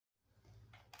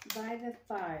By the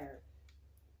fire.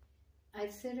 I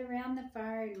sit around the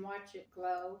fire and watch it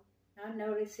glow, not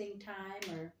noticing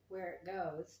time or where it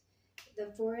goes.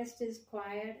 The forest is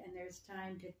quiet and there's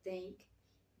time to think.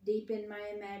 Deep in my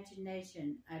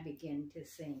imagination, I begin to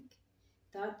sink.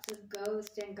 Thoughts of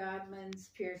ghosts and goblins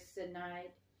pierce the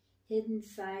night. Hidden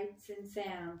sights and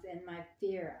sounds, and my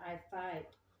fear I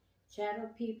fight. Shadow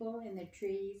people in the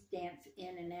trees dance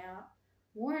in and out.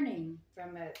 Warning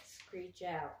from a screech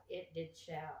out, it did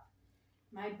shout.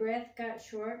 My breath got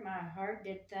short, my heart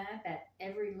did thump at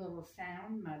every little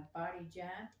sound, my body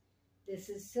jumped. This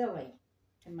is silly,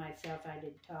 to myself I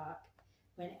did talk,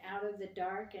 when out of the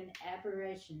dark an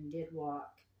apparition did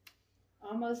walk.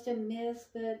 Almost a mist,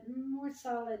 but more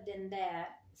solid than that,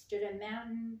 stood a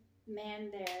mountain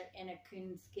man there in a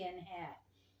coonskin hat.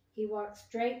 He walked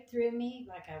straight through me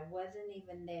like I wasn't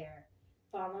even there,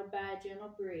 followed by a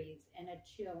gentle breeze and a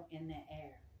chill in the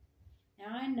air.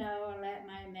 Now I know I let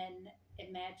my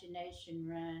imagination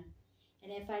run,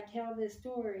 and if I tell this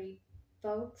story,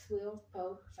 folks will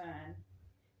poke fun.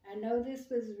 I know this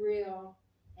was real,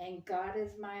 and God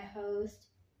is my host.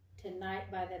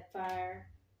 Tonight by the fire,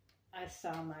 I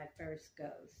saw my first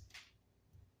ghost.